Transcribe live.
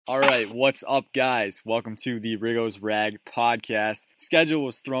All right, what's up, guys? Welcome to the Riggo's Rag podcast. Schedule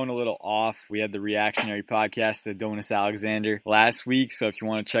was thrown a little off. We had the reactionary podcast to Donis Alexander last week, so if you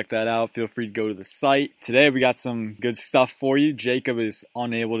want to check that out, feel free to go to the site. Today, we got some good stuff for you. Jacob is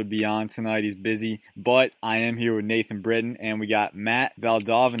unable to be on tonight. He's busy, but I am here with Nathan Britton, and we got Matt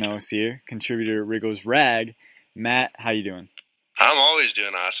Valdovinos here, contributor to Riggo's Rag. Matt, how you doing? I'm always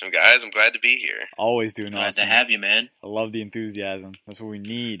doing awesome, guys. I'm glad to be here. Always doing Glad awesome. to have you, man. I love the enthusiasm. That's what we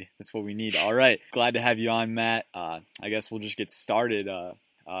need. All right. Glad to have you on, Matt. I guess we'll just get started.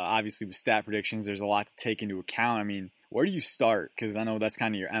 Obviously, with stat predictions, there's a lot to take into account. I mean, where do you start? Because I know that's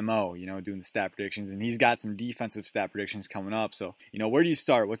kind of your MO, doing the stat predictions. And he's got some defensive stat predictions coming up. So, where do you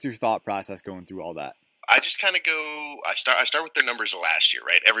start? What's your thought process going through all that? I just kind of I start with their numbers last year,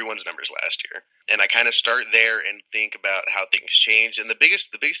 right? Everyone's numbers last year. And I kind of start there and think about how things change. And the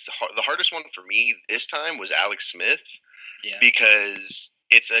hardest one for me this time was Alex Smith. Yeah. Because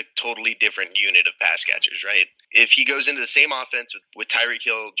it's a totally different unit of pass catchers, right? If he goes into the same offense with Tyreek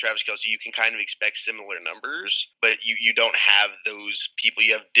Hill, Travis Kelce, you can kind of expect similar numbers, but you don't have those people.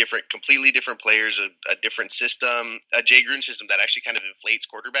 You have completely different players, a different system, a Jay Gruden system that actually kind of inflates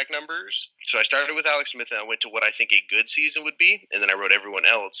quarterback numbers. So I started with Alex Smith, and I went to what I think a good season would be, and then I wrote everyone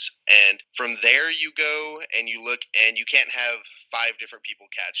else. And from there you go and you look, and you can't have 5 different people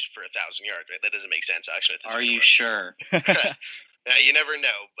catch for 1,000 yards, right? That doesn't make sense, actually. Are you sure? You never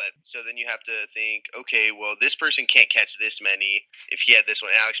know, but so then you have to think, okay, well, this person can't catch this many. If he had this one,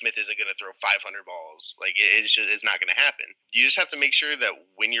 Alex Smith isn't going to throw 500 balls. Like, it's not going to happen. You just have to make sure that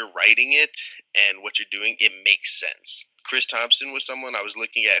when you're writing it and what you're doing, it makes sense. Chris Thompson was someone I was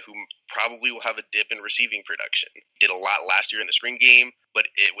looking at who probably will have a dip in receiving production. Did a lot last year in the spring game, but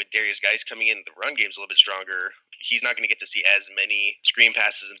with Darius Guice coming in, the run game's a little bit stronger. He's not going to get to see as many screen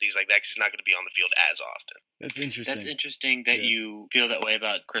passes and things like that because he's not going to be on the field as often. That's interesting. That's interesting that you feel that way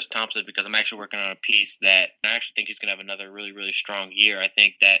about Chris Thompson, because I'm actually working on a piece that I actually think he's going to have another really, really strong year. I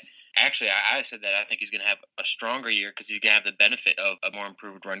think that I said that I think he's going to have a stronger year because he's going to have the benefit of a more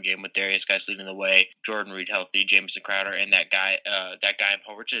improved run game with Darius Guice leading the way, Jordan Reed healthy, Jamison Crowder, and that guy in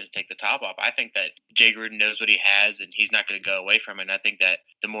Paul Richardson to take the top off. I think that Jay Gruden knows what he has, and he's not going to go away from it. And I think that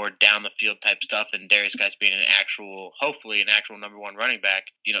the more down the field type stuff, and Darius Guice being hopefully an actual number one running back,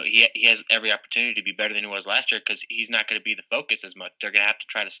 he has every opportunity to be better than he was last year because he's not going to be the focus as much. They're going to have to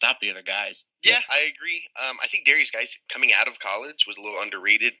try to stop the other guys. Yeah, I agree. I think Darius Guice coming out of college was a little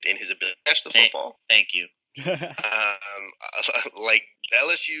underrated in his ability to catch the football. Thank you. Like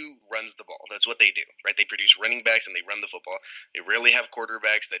LSU runs the ball. That's what they do, right? They produce running backs and they run the football. They rarely have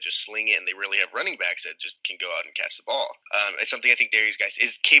quarterbacks that just sling it, and they rarely have running backs that just can go out and catch the ball. It's something I think Darius Guice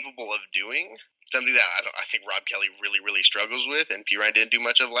is capable of doing. Something that I think Rob Kelly really, really struggles with, and P. Ryan didn't do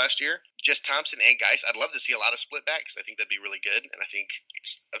much of last year. Just Thompson and Guice, I'd love to see a lot of split backs. I think that'd be really good, and I think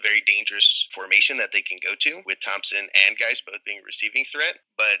it's a very dangerous formation that they can go to with Thompson and Guice both being a receiving threat.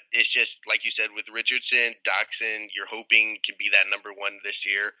 But it's just, like you said, with Richardson, Doxson, you're hoping can be that number one this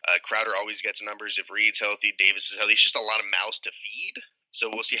year. Crowder always gets numbers if Reed's healthy, Davis is healthy. It's just a lot of mouths to feed. So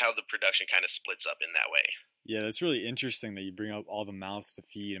we'll see how the production kind of splits up in that way. Yeah, that's really interesting that you bring up all the mouths to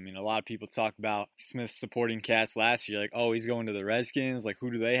feed. I mean, a lot of people talk about Smith's supporting cast last year, like, oh, he's going to the Redskins. Like,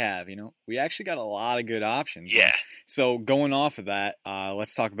 who do they have? We actually got a lot of good options. Yeah. So going off of that,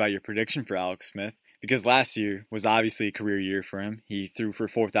 let's talk about your prediction for Alex Smith. Because last year was obviously a career year for him. He threw for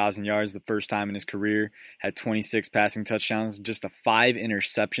 4,000 yards the first time in his career, had 26 passing touchdowns, just 5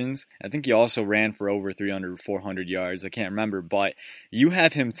 interceptions. I think he also ran for over 400 yards. I can't remember, but you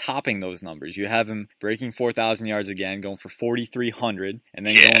have him topping those numbers. You have him breaking 4,000 yards again, going for 4,300, and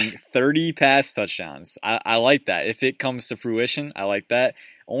then going 30 pass touchdowns. I like that. If it comes to fruition, I like that.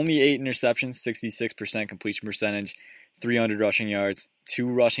 Only 8 interceptions, 66% completion percentage, 300 rushing yards, 2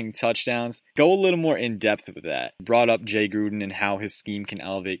 rushing touchdowns. Go a little more in depth with that. Brought up Jay Gruden and how his scheme can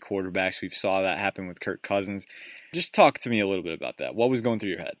elevate quarterbacks. We saw that happen with Kirk Cousins. Just talk to me a little bit about that. What was going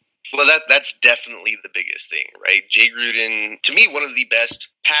through your head? Well, that's definitely the biggest thing, right? Jay Gruden, to me, one of the best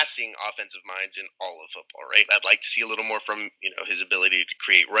passing offensive minds in all of football, right? I'd like to see a little more from, his ability to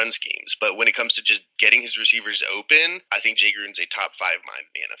create run schemes. But when it comes to just getting his receivers open, I think Jay Gruden's a top 5 mind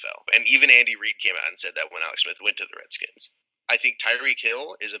in the NFL. And even Andy Reid came out and said that when Alex Smith went to the Redskins. I think Tyreek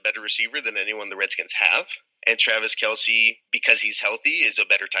Hill is a better receiver than anyone the Redskins have. And Travis Kelce, because he's healthy, is a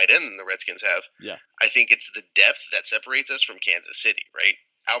better tight end than the Redskins have. Yeah. I think it's the depth that separates us from Kansas City, right?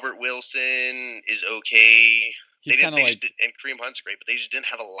 Albert Wilson is okay. And Kareem Hunt's great, but they just didn't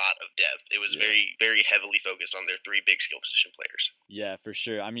have a lot of depth. It was very, very heavily focused on their 3 big skill position players. Yeah, for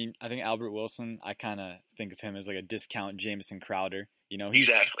sure. I mean, I think Albert Wilson, I kind of think of him as like a discount Jamison Crowder. He's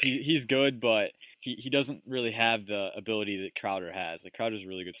exactly. He's good, but he doesn't really have the ability that Crowder has. Like, Crowder's a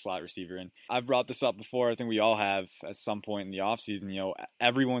really good slot receiver, and I've brought this up before. I think we all have at some point in the offseason. You know,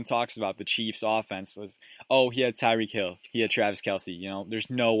 everyone talks about the Chiefs' offense as, oh, he had Tyreek Hill, he had Travis Kelce. You know, there's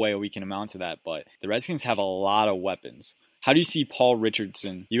no way we can amount to that, but the Redskins have a lot of weapons. How do you see Paul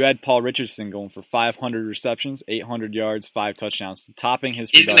Richardson? You had Paul Richardson going for 500 receptions, 800 yards, 5 touchdowns, topping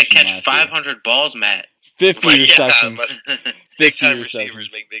his production last year. He's going to catch 500 balls, Matt. 50 receptions. Big-time receivers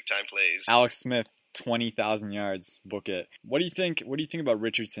make big-time plays. Alex Smith, 20,000 yards. Book it. What do you think about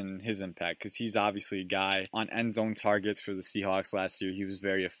Richardson and his impact? Because he's obviously a guy on end zone targets for the Seahawks last year. He was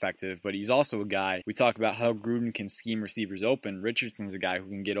very effective, but he's also a guy. We talk about how Gruden can scheme receivers open. Richardson's a guy who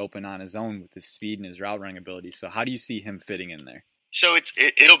can get open on his own with his speed and his route running ability. So how do you see him fitting in there? So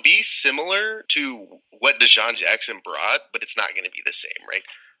it'll be similar to what Deshaun Jackson brought, but it's not going to be the same, right?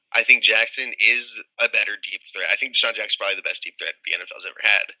 I think Jackson is a better deep threat. I think Deshaun Jackson's probably the best deep threat the NFL's ever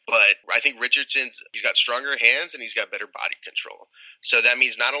had. But I think he's got stronger hands and he's got better body control. So that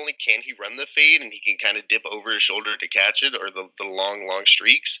means not only can he run the fade and he can kind of dip over his shoulder to catch it, or the long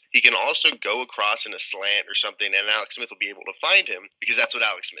streaks, he can also go across in a slant or something, and Alex Smith will be able to find him, because that's what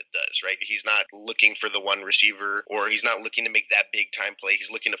Alex Smith does, right? He's not looking for the one receiver, or he's not looking to make that big time play.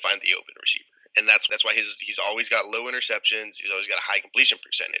 He's looking to find the open receiver. And that's why he's always got low interceptions. He's always got a high completion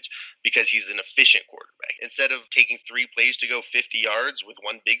percentage, because he's an efficient quarterback. Instead of taking 3 plays to go 50 yards with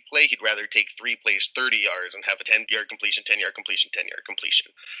one big play, he'd rather take 3 plays 30 yards and have a 10-yard completion, 10-yard completion, 10-yard completion.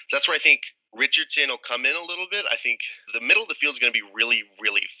 So that's where I think Richardson will come in a little bit. I think the middle of the field is going to be really,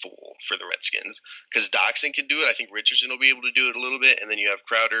 really full for the Redskins, because Doxson can do it. I think Richardson will be able to do it a little bit. And then you have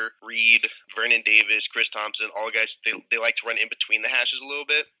Crowder, Reed, Vernon Davis, Chris Thompson, all guys, they like to run in between the hashes a little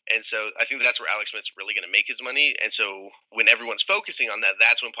bit. And so I think that's where Alex Smith's really going to make his money. And so when everyone's focusing on that,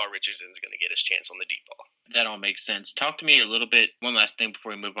 that's when Paul Richardson is going to get his chance on the deep ball. That all makes sense. Talk to me a little bit, one last thing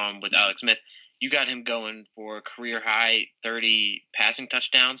before we move on with Alex Smith. You got him going for a career-high 30 passing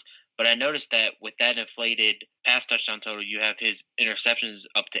touchdowns. But I noticed that with that inflated pass touchdown total, you have his interceptions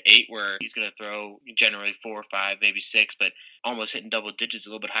up to 8, where he's going to throw generally 4 or 5, maybe 6, but almost hitting double digits, a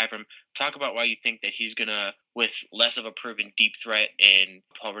little bit high for him. Talk about why you think that he's going to, with less of a proven deep threat in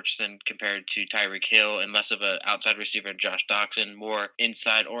Paul Richardson compared to Tyreek Hill, and less of an outside receiver in Josh Doxson, more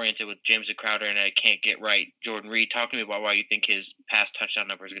inside oriented with Jameson Crowder, and I can't get right, Jordan Reed. Talk to me about why you think his pass touchdown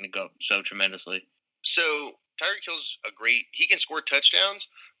number is going to go up so tremendously. So Tyreek Hill's he can score touchdowns,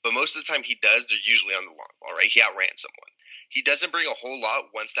 but most of the time he does, they're usually on the long ball, right? He outran someone. He doesn't bring a whole lot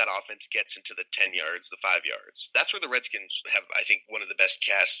once that offense gets into the 10 yards, the 5 yards. That's where the Redskins have, I think, one of the best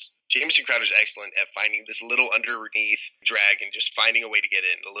casts. Jameson Crowder's excellent at finding this little underneath drag and just finding a way to get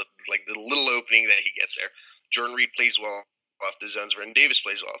in, like the little opening that he gets there. Jordan Reed plays well off the zones. Vernon Davis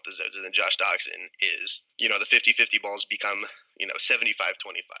plays well off the zones. And then Josh Doxson is, the 50-50 balls become,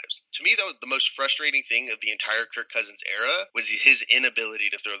 75-25s. To me, though, the most frustrating thing of the entire Kirk Cousins era was his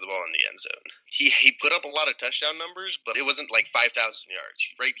inability to throw the ball in the end zone. He put up a lot of touchdown numbers, but it wasn't like 5,000 yards,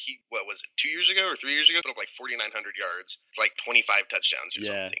 right? What was it, 2 years ago or 3 years ago? Put up like 4,900 yards, like 25 touchdowns or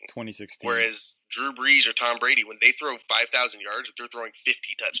something. 2016. Whereas Drew Brees or Tom Brady, when they throw 5,000 yards, they're throwing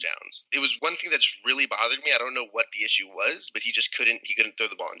 50 touchdowns. It was one thing that just really bothered me. I don't know what the issue was, but he couldn't throw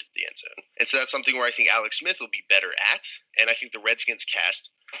the ball into the end zone. And so that's something where I think Alex Smith will be better at, and I think the Redskins cast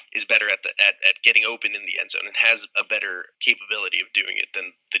is better at getting open in the end zone and has a better capability of doing it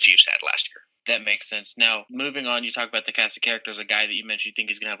than the Chiefs had last year. That makes sense. Now, moving on, you talk about the cast of characters. A guy that you mentioned you think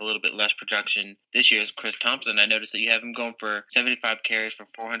is going to have a little bit less production this year is Chris Thompson. I noticed that you have him going for 75 carries for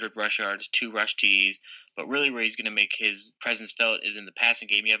 400 rush yards, 2 rush TDs. But really where he's going to make his presence felt is in the passing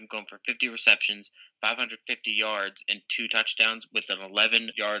game. You have him going for 50 receptions, 550 yards, and 2 touchdowns with an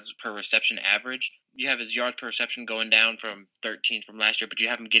 11 yards per reception average. You have his yards per reception going down from 13 from last year, but you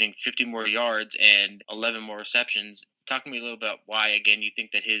have him getting 50 more yards and 11 more receptions. Talk to me a little about why, again, you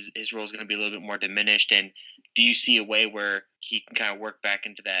think that his role is going to be a little bit more diminished, and do you see a way where he can kind of work back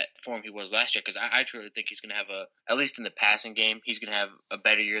into that form he was last year? Because I truly think he's going to have at least in the passing game, he's going to have a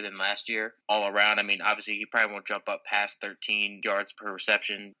better year than last year all around. I mean, obviously, he probably won't jump up past 13 yards per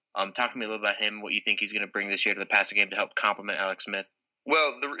reception. Talk to me a little about him, what you think he's going to bring this year to the passing game to help complement Alex Smith.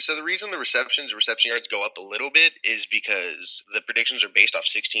 Well, the reason the reception yards go up a little bit is because the predictions are based off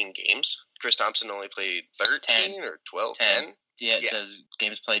 16 games. Chris Thompson only played 13 or 12? 10? Yeah, it says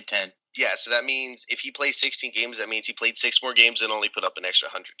games played 10. Yeah, so that means if he plays 16 games, that means he played 6 more games and only put up an extra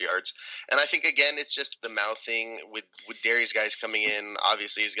 100 yards. And I think, again, it's just the mouth thing with Darius guys coming in.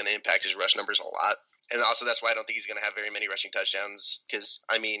 Obviously, is going to impact his rush numbers a lot. And also that's why I don't think he's going to have very many rushing touchdowns. Because,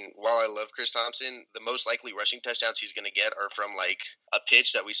 I mean, while I love Chris Thompson, the most likely rushing touchdowns he's going to get are from, like, a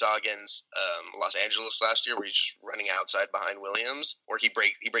pitch that we saw against Los Angeles last year where he's just running outside behind Williams, or he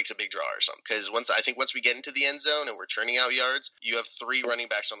breaks a big draw or something. Because once we get into the end zone and we're churning out yards, you have 3 running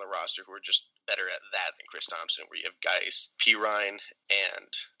backs on the roster who are just better at that than Chris Thompson, where you have guys, P. Ryan and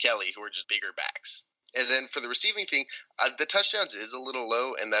Kelly, who are just bigger backs. And then for the receiving thing, the touchdowns is a little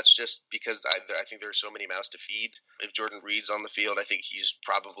low, and that's just because I think there are so many mouths to feed. If Jordan Reed's on the field, I think he's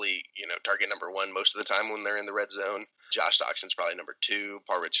probably, target number 1 most of the time when they're in the red zone. Josh Doxson's probably number 2.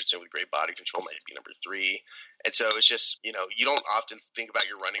 Paul Richardson with great body control might be number 3. And so it's just, you don't often think about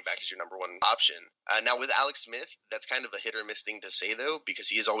your running back as your number 1 option. Now with Alex Smith, that's kind of a hit or miss thing to say, though, because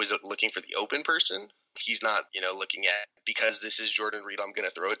he is always looking for the open person. He's not, looking at, because this is Jordan Reed, I'm going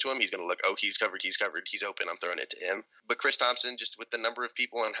to throw it to him. He's going to look, oh, he's covered, he's open, I'm throwing it to him. But Chris Thompson, just with the number of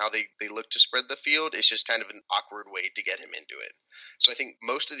people and how they look to spread the field, it's just kind of an awkward way to get him into it. So I think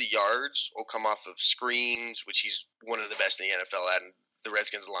most of the yards will come off of screens, which he's one of the best in the NFL at, and the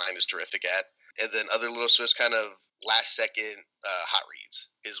Redskins line is terrific at. And then other little Swiss kind of last second hot reads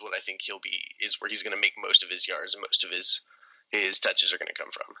is what I think is where he's going to make most of his yards and most of his touches are going to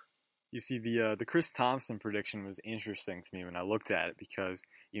come from. You see, the Chris Thompson prediction was interesting to me when I looked at it because,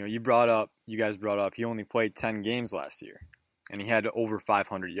 you guys brought up he only played 10 games last year and he had over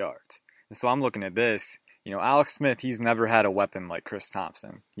 500 yards. And so I'm looking at this, Alex Smith, he's never had a weapon like Chris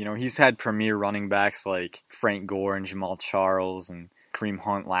Thompson. He's had premier running backs like Frank Gore and Jamal Charles and Kareem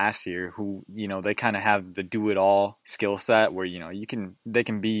Hunt last year who, they kind of have the do-it-all skill set where, they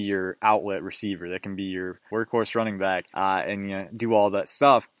can be your outlet receiver. They can be your workhorse running back and do all that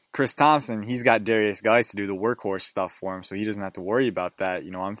stuff. Chris Thompson, he's got Darius Geis to do the workhorse stuff for him, so he doesn't have to worry about that.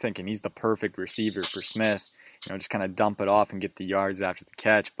 I'm thinking he's the perfect receiver for Smith. Just kind of dump it off and get the yards after the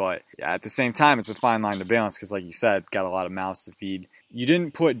catch. But yeah, at the same time, it's a fine line to balance because, like you said, got a lot of mouths to feed. You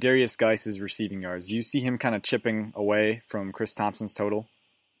didn't put Darius Geis' receiving yards. Do you see him kind of chipping away from Chris Thompson's total?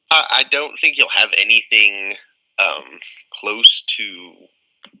 I don't think he'll have anything close to.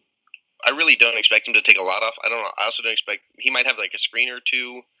 I really don't expect him to take a lot off. I also don't expect he might have like a screen or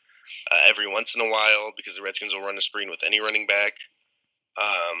two every once in a while because the Redskins will run a screen with any running back.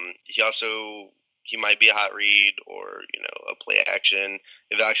 He might be a hot read or, a play action.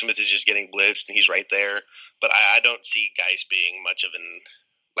 If Alex Smith is just getting blitzed and he's right there. But I don't see Geis being much of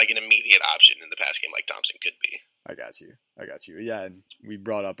an immediate option in the pass game like Thompson could be. I got you. Yeah, and we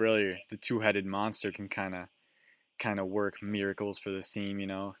brought up earlier, the two-headed monster can kind of work miracles for this team,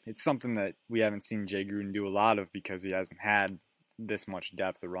 It's something that we haven't seen Jay Gruden do a lot of because he hasn't had this much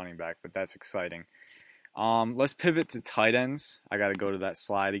depth of running back, but that's exciting. Let's pivot to tight ends. I got to go to that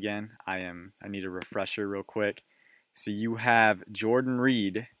slide again. I need a refresher real quick. So you have Jordan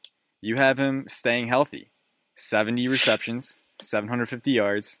Reed. You have him staying healthy. 70 receptions, 750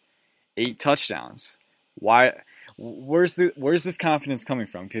 yards, 8 touchdowns. Why? Where's this confidence coming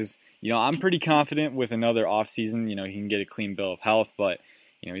from? Because, I'm pretty confident with another offseason, he can get a clean bill of health, but,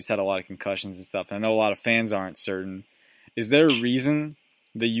 he's had a lot of concussions and stuff. And I know a lot of fans aren't certain. Is there a reason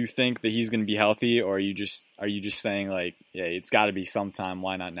that you think that he's going to be healthy, or are you just saying like, yeah, it's got to be sometime?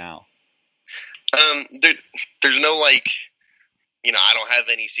 Why not now? There's no I don't have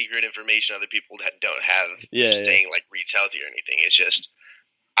any secret information other people don't have staying like Reed's healthy or anything. It's just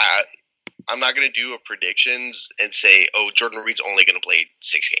I'm not going to do a predictions and say, oh, Jordan Reed's only going to play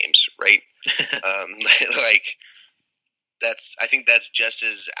 6 games, right? I think that's just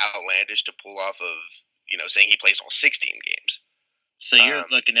as outlandish to pull off of saying he plays all 16 games. So you're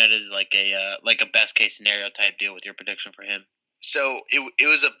looking at it as like a best case scenario type deal with your prediction for him. So it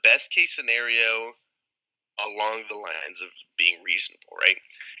was a best case scenario along the lines of being reasonable, right?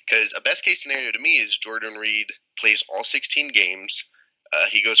 Because a best case scenario to me is Jordan Reed plays all 16 games.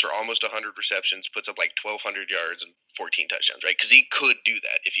 He goes for almost 100 receptions, puts up like 1,200 yards and 14 touchdowns, right? Because he could do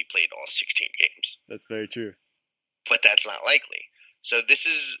that if he played all 16 games. That's very true. But that's not likely. So this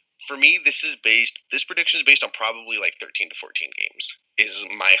prediction is based on probably like 13 to 14 games is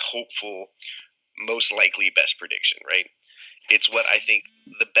my hopeful, most likely best prediction, right? It's what I think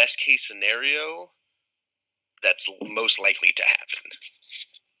the best case scenario that's most likely to happen.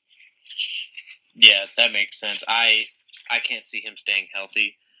 Yeah, that makes sense. I can't see him staying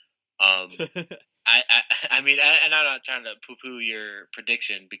healthy. I mean, and I'm not trying to poo-poo your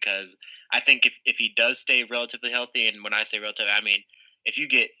prediction because I think if he does stay relatively healthy, and when I say relative, I mean if you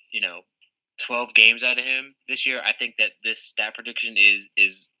get 12 games out of him this year, I think that this stat prediction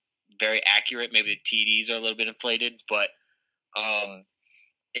is very accurate. Maybe the TDs are a little bit inflated, but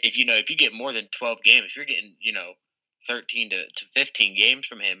if you get more than 12 games, if you're getting 13 to 15 games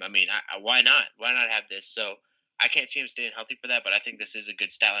from him. I mean, why not? Why not have this? So I can't see him staying healthy for that, but I think this is a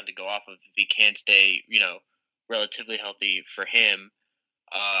good stat line to go off of if he can stay, relatively healthy for him.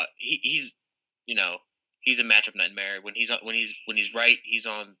 He's, he's a matchup nightmare. When he's right, he's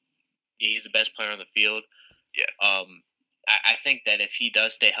the best player on the field. Yeah. I think that if he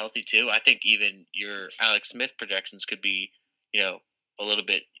does stay healthy too, I think even your Alex Smith projections could be, a little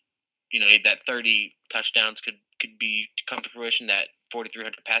bit, that 30 touchdowns could come to fruition. That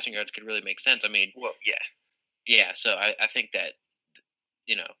 4,300 passing yards could really make sense. I mean, well, yeah. Yeah, so I think that,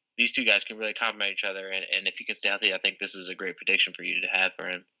 these two guys can really complement each other, and if he can stay healthy, I think this is a great prediction for you to have for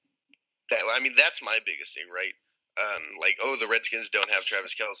him. That's my biggest thing, right? The Redskins don't have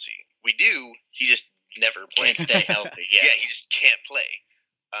Travis Kelce. We do. He just never plays. Can't stay healthy. Yeah. Yeah, he just can't play.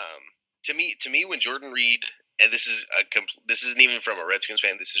 To me, when Jordan Reed, and this isn't even from a Redskins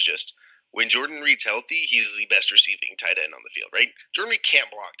fan. This is just when Jordan Reed's healthy, he's the best receiving tight end on the field, right? Jordan Reed can't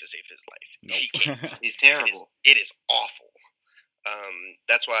block to save his life. Nope. He can't. He's terrible. It is awful.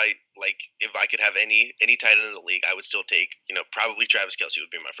 That's why, if I could have any tight end in the league, I would still take, probably Travis Kelce would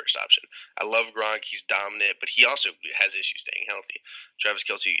be my first option. I love Gronk. He's dominant, but he also has issues staying healthy. Travis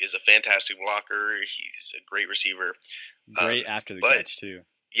Kelce is a fantastic blocker. He's a great receiver. Great after the catch, too.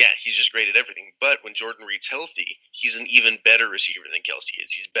 Yeah, he's just great at everything. But when Jordan Reed's healthy, he's an even better receiver than Kelce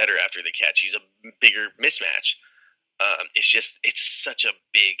is. He's better after the catch. He's a bigger mismatch. It's such a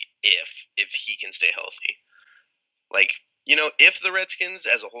big if he can stay healthy. If the Redskins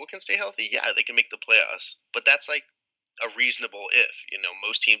as a whole can stay healthy, yeah, they can make the playoffs. But that's a reasonable if.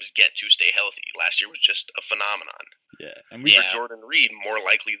 Most teams get to stay healthy. Last year was just a phenomenon. Yeah, and for Jordan Reed, more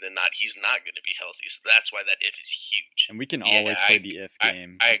likely than not, he's not going to be healthy. So that's why that if is huge. And we can always play the if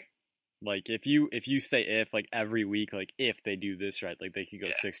game. If you say if every week, if they do this right, they could go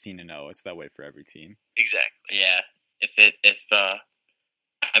 16-0. It's that way for every team. Exactly. Yeah. If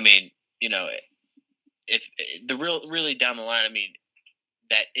the really down the line,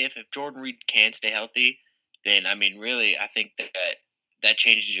 that if Jordan Reed can stay healthy, then really I think that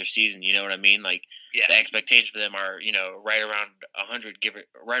changes your season. You know what I mean? The expectations for them are right around 100,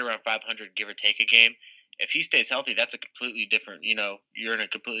 right around 500, give or take a game. If he stays healthy, that's a completely different. You're in a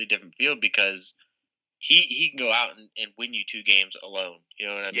completely different field because he can go out and win you 2 games alone. You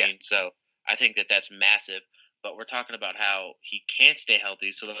know what I mean? So I think that's massive. But we're talking about how he can't stay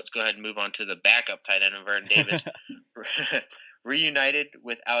healthy, so let's go ahead and move on to the backup tight end of Vernon Davis. Reunited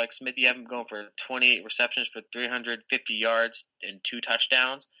with Alex Smith, you have him going for 28 receptions for 350 yards and 2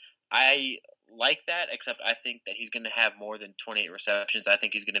 touchdowns. I like that, except I think that he's going to have more than 28 receptions. I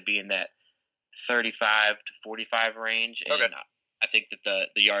think he's going to be in that 35 to 45 range, and I think that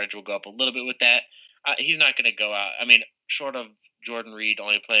the yardage will go up a little bit with that. He's not going to go out. Short of Jordan Reed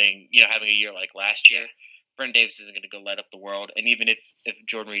only playing, having a year like last year, Vernon Davis isn't going to go light up the world. And even if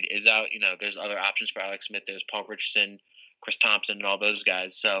Jordan Reed is out, there's other options for Alex Smith. There's Paul Richardson, Chris Thompson, and all those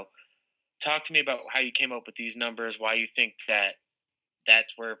guys. So talk to me about how you came up with these numbers, why you think that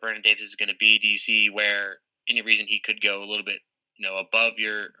that's where Vernon Davis is going to be. Do you see where any reason he could go a little bit, above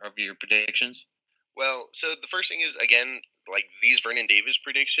your predictions? Well, so the first thing is, again, these Vernon Davis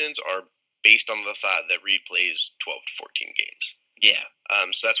predictions are based on the thought that Reed plays 12 to 14 games. Yeah.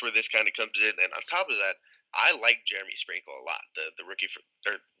 So that's where this kind of comes in. And on top of that, I like Jeremy Sprinkle a lot. The rookie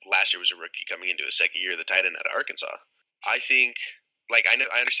last year was a rookie coming into his second year, the tight end out of Arkansas. I think, I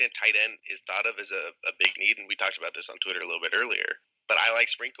understand tight end is thought of as a big need, and we talked about this on Twitter a little bit earlier. But I like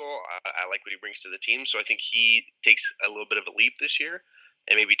Sprinkle. I like what he brings to the team. So I think he takes a little bit of a leap this year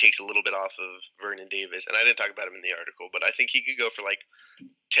and maybe takes a little bit off of Vernon Davis. And I didn't talk about him in the article, but I think he could go for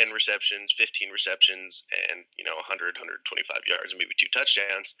 10 receptions, 15 receptions, and 100, 125 yards, and maybe 2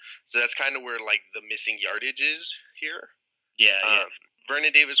 touchdowns. So that's kind of where the missing yardage is here. Yeah.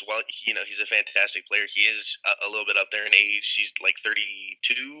 Vernon Davis, he's a fantastic player. He is a little bit up there in age. He's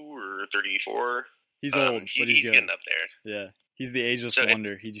 32 or 34. He's old, but he's getting up there. Yeah, he's the ageless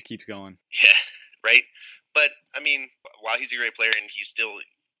wonder. He just keeps going. Yeah, right. But while he's a great player and he's still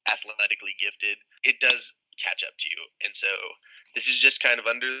athletically gifted, it does catch up to you. And so this is just kind of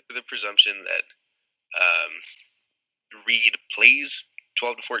under the presumption that Reed plays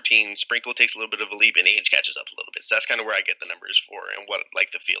 12 to 14. Sprinkle takes a little bit of a leap, and age catches up a little bit. So that's kind of where I get the numbers for and what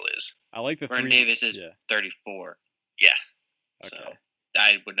the feel is. I like the Vernon Davis is 34. Yeah. Okay. So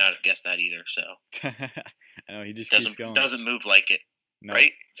I would not have guessed that either. So I know he just keeps going. Doesn't move like it. No.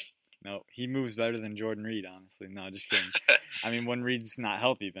 Right? No, he moves better than Jordan Reed, honestly. No, just kidding. When Reed's not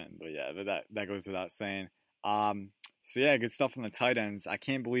healthy then, but yeah, that goes without saying. So yeah, good stuff on the tight ends. I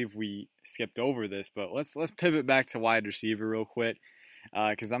can't believe we skipped over this, but let's pivot back to wide receiver real quick,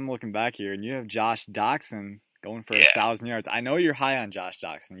 because I'm looking back here, and you have Josh Doctson going for 1,000 yards. I know you're high on Josh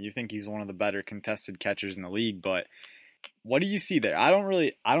Doctson. You think he's one of the better contested catchers in the league, but what do you see there? I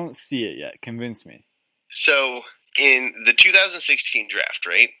don't see it yet. Convince me. So in the 2016 draft,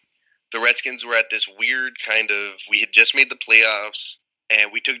 right, the Redskins were at this weird we had just made the playoffs,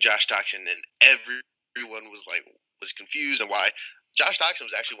 and we took Josh Doctson, and everyone was confused and why. Josh Doctson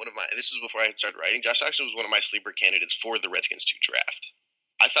was actually this was before I had started writing, Josh Doctson was one of my sleeper candidates for the Redskins to draft.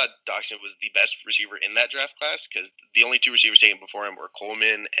 I thought Doctson was the best receiver in that draft class because the only two receivers taken before him were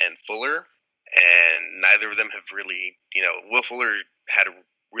Coleman and Fuller, and neither of them have really, Will Fuller had a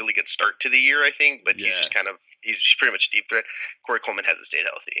really good start to the year, I think, but he's just he's pretty much deep threat. Corey Coleman hasn't stayed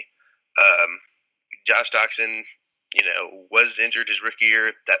healthy. Josh Doctson, was injured his rookie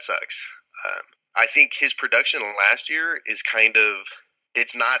year. That sucks. I think his production last year is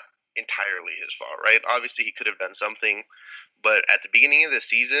it's not entirely his fault, right? Obviously, he could have done something. But at the beginning of the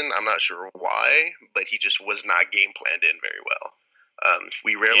season, I'm not sure why, but he just was not game planned in very well.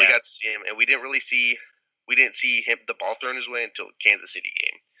 We rarely got to see him, and we didn't see him the ball thrown his way until Kansas City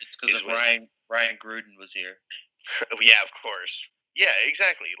game. It's because of Ryan Gruden was here. Yeah, of course. Yeah,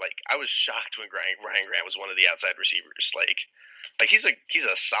 exactly. I was shocked when Ryan Grant was one of the outside receivers. He's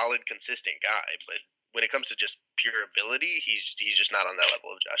a solid, consistent guy, but when it comes to just pure ability, he's just not on that level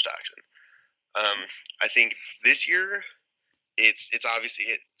of Josh Doctson. I think this year, it's obviously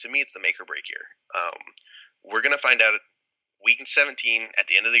to me it's the make or break year. We're gonna find out week 17 at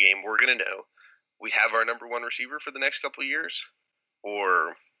the end of the game. We're gonna know we have our number one receiver for the next couple of years,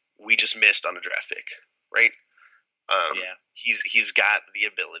 or we just missed on a draft pick, right? He's got the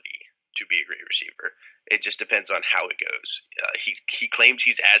ability to be a great receiver. It just depends on how it goes. He claims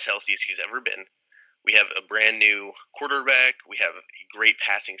he's as healthy as he's ever been. We have a brand new quarterback. We have a great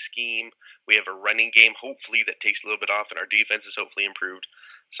passing scheme. We have a running game, hopefully, that takes a little bit off, and our defense is hopefully improved.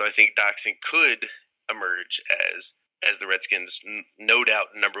 So I think Doctson could emerge as the Redskins' no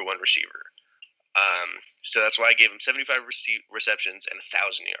doubt number one receiver. So that's why I gave him 75 receptions and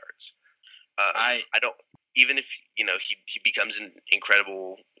 1,000 yards. I don't. Even if he becomes an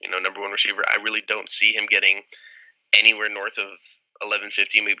incredible number one receiver, I really don't see him getting anywhere north of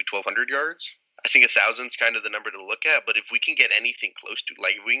 1,150, maybe 1,200 yards. I think 1,000 is kind of the number to look at, but if we can get anything close to,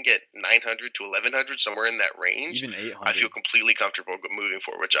 if we can get 900 to 1,100, somewhere in that range, even 800, I feel completely comfortable moving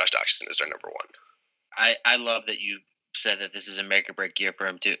forward with Josh Doctson as our number one. I love that you said that this is a make or break year for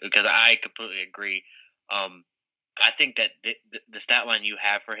him too, because I completely agree. I think that the stat line you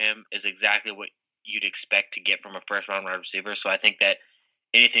have for him is exactly what you'd expect to get from a first round wide receiver. So I think that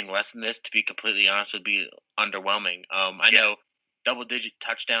anything less than this, to be completely honest, would be underwhelming. I know double digit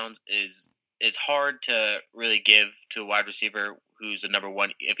touchdowns is hard to really give to a wide receiver who's a number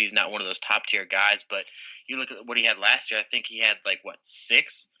one if he's not one of those top tier guys. But you look at what he had last year. I think he had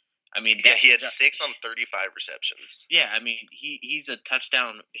 6. I mean, he had 6 on 35 receptions. Yeah, I mean, he's a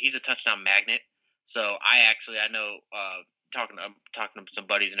touchdown magnet. So I know talking to some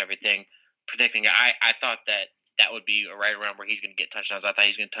buddies and everything, predicting I thought that would be right around where he's going to get touchdowns. I thought he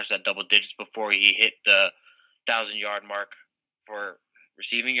was going to touch that double digits before he hit the 1,000-yard mark for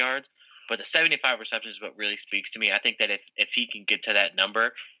receiving yards. But the 75 receptions is what really speaks to me. I think that if he can get to that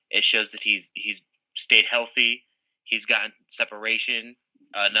number, it shows that he's stayed healthy. He's gotten separation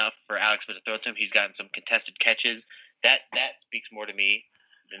enough for Alex Smith to throw to him. He's gotten some contested catches. That speaks more to me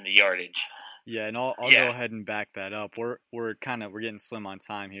than the yardage. Yeah, and I'll go ahead and back that up. We're getting slim on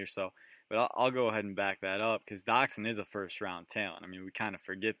time here, but I'll go ahead and back that up because Doctson is a first-round talent. I mean, we kind of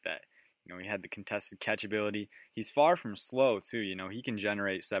forget that. He had the contested catch ability. He's far from slow, too. He can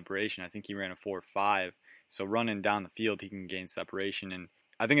generate separation. I think he ran a 4.5. So running down the field, he can gain separation. And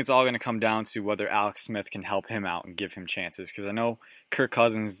I think it's all going to come down to whether Alex Smith can help him out and give him chances. Because I know Kirk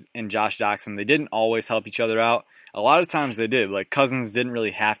Cousins and Josh Doctson, they didn't always help each other out. A lot of times they did. Cousins didn't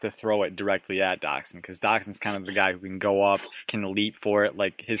really have to throw it directly at Doctson because Doxson's kind of the guy who can go up, can leap for it.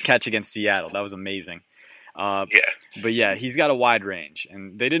 His catch against Seattle, that was amazing. But yeah, he's got a wide range,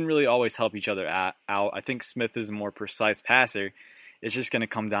 and they didn't really always help each other out. I think Smith is a more precise passer. It's just going to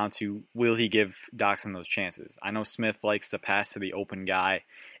come down to, will he give Doctson those chances? I know Smith likes to pass to the open guy.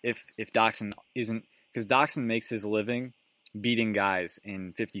 If Doctson isn't, because Doctson makes his living beating guys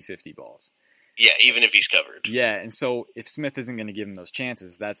in 50-50 balls. Yeah, even if he's covered. Yeah, and so if Smith isn't going to give him those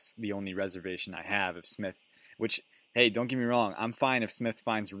chances, that's the only reservation I have. If Smith, which, hey, don't get me wrong, I'm fine if Smith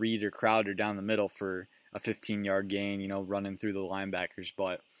finds Reed or Crowder down the middle for a 15-yard gain, running through the linebackers.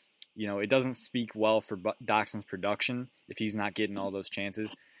 But, it doesn't speak well for Doctson's production if he's not getting all those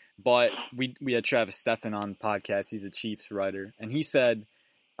chances. But we had Travis Steffen on the podcast. He's a Chiefs writer. And he said,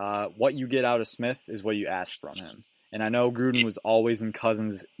 what you get out of Smith is what you ask from him. And I know Gruden was always in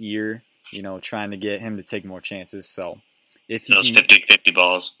Cousins' ear trying to get him to take more chances. So if those 50-50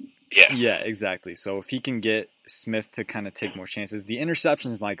 balls. Yeah, exactly. So if he can get Smith to kind of take more chances, the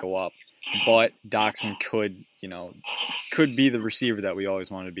interceptions might go up, but Doctson could be the receiver that we always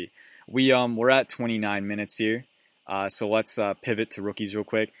wanted to be. We're at 29 minutes here, so let's pivot to rookies real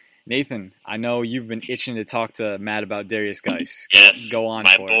quick. Nathan, I know you've been itching to talk to Matt about Derrius Guice. Yes, go on,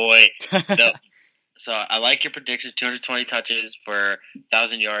 my for boy. It. So I like your predictions: 220 touches for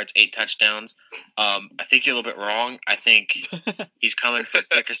 1,000 yards, 8 touchdowns. I think you're a little bit wrong. I think he's coming for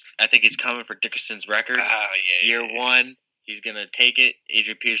Dickerson's record. Year one, he's gonna take it.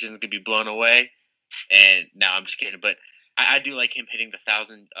 Adrian Peterson's gonna be blown away. And now I'm just kidding, but I do like him hitting the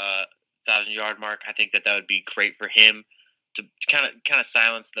 1,000-yard mark. I think that would be great for him to kind of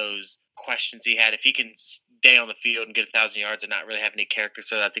silence those questions he had. If he can stay on the field and get 1,000 yards and not really have any character,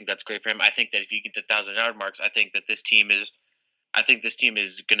 so I think that's great for him. I think that if he get the 1,000-yard marks, I think this team is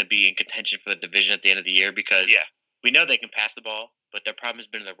going to be in contention for the division at the end of the year because we know they can pass the ball, but their problem has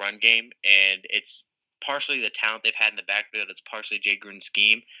been in the run game, and it's partially the talent they've had in the backfield. It's partially Jay Gruden's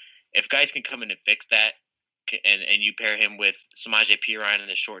scheme. If guys can come in and fix that, and you pair him with Samaje Perine in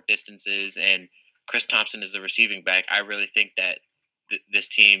the short distances and Chris Thompson is the receiving back, I really think that this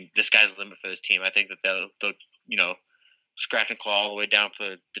team, the sky's the limit for this team. I think that they'll scratch and claw all the way down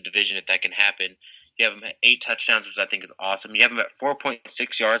for the division if that can happen. You have him at 8 touchdowns, which I think is awesome. You have him at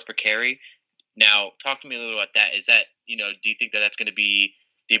 4.6 yards per carry. Now, talk to me a little about that. Is that, do you think that that's going to be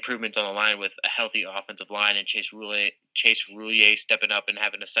the improvements on the line with a healthy offensive line and Chase Roulier stepping up and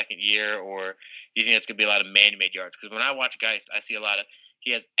having a second year, or do you think it's going to be a lot of man-made yards? Because when I watch Guice, I see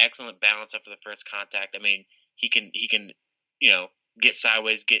he has excellent balance after the first contact. I mean, he can get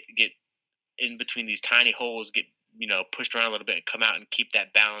sideways, get in between these tiny holes, get pushed around a little bit and come out and keep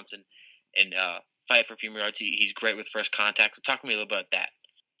that balance and fight for a few more yards. He's great with first contact. So talk to me a little about that.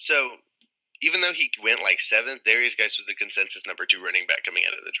 So even though he went like 7th, Derrius Guice was the consensus number 2 running back coming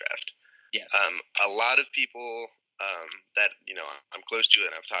out of the draft. Yes. A lot of people that I'm close to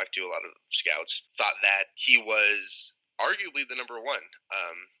and I've talked to, a lot of scouts, thought that he was arguably the number 1.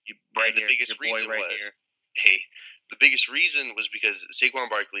 The biggest reason was because Saquon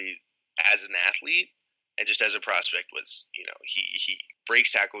Barkley, as an athlete and just as a prospect, was he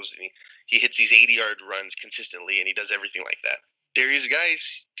breaks tackles and he hits these 80-yard runs consistently and he does everything like that. Derrius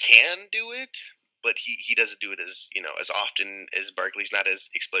Guice can do it, but he doesn't do it as often as Barkley's not as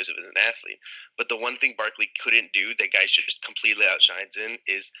explosive as an athlete. But the one thing Barkley couldn't do that Guice just completely outshines in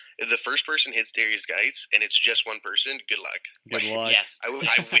is if the first person hits Derrius Guice and it's just one person, good luck. Good luck. Yes. I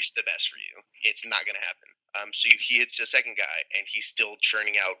wish the best for you. It's not going to happen. So he hits a second guy, and he's still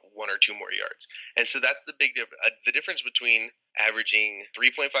churning out 1 or 2 more yards. And so that's the big difference. The difference between averaging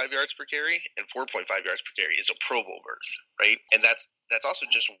 3.5 yards per carry and 4.5 yards per carry is a Pro Bowl berth, right? And that's also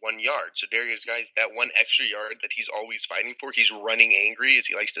just 1 yard. So Derrius Guice, that 1 extra yard that he's always fighting for, he's running angry, as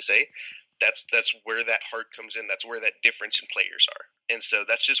he likes to say. That's where that heart comes in. That's where that difference in players are. And so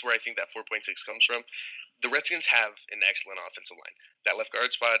that's just where I think that 4.6 comes from. The Redskins have an excellent offensive line. That left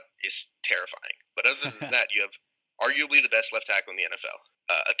guard spot is terrifying. But other than that, you have arguably the best left tackle in the NFL,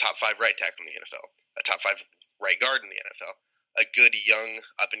 a top 5 right tackle in the NFL, a top 5 right guard in the NFL, a good young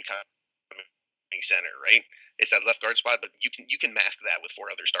up-and-coming center, right? It's that left guard spot, but you can mask that with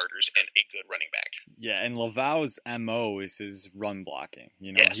 4 other starters and a good running back. Yeah, and Laval's MO is his run blocking.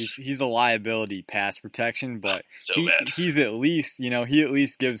 Yes. He's a liability pass protection, but bad. He's at least, he at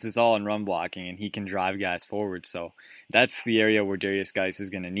least gives his all in run blocking, and he can drive guys forward. So that's the area where Derrius Guice is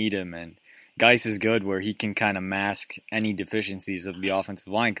going to need him, and Guice is good where he can kind of mask any deficiencies of the offensive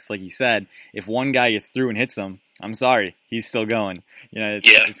line. Because like you said, if one guy gets through and hits him, I'm sorry, he's still going.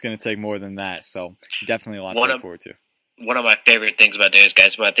 It's going to take more than that. So definitely a lot to look forward to. One of my favorite things about Derrius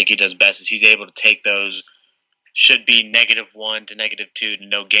Guice, what I think he does best, is he's able to take those should be -1 to -2 to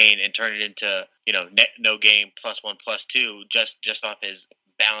no gain and turn it into no gain +1 +2 just off his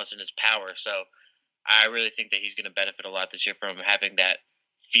balance and his power. So I really think that he's going to benefit a lot this year from having that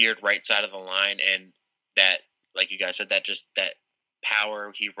feared right side of the line and that, like you guys said, that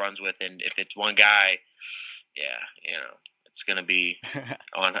power he runs with. And if it's one guy, it's gonna be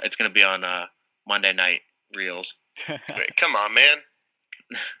on Monday Night Reels. Wait, come on, man.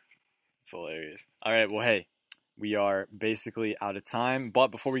 It's hilarious. All right, well, hey, we are basically out of time. But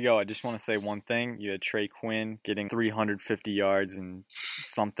before we go, I just want to say one thing. You had Trey Quinn getting 350 yards and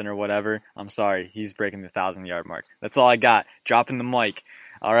something or whatever. I'm sorry, he's breaking the 1,000-yard mark. That's all I got. Dropping the mic.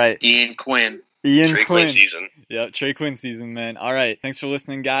 All right. Ian Quinn. Trey Quinn season. Yep, Trey Quinn season, man. All right. Thanks for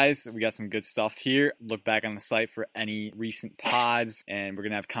listening, guys. We got some good stuff here. Look back on the site for any recent pods, and we're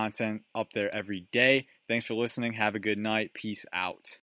going to have content up there every day. Thanks for listening. Have a good night. Peace out.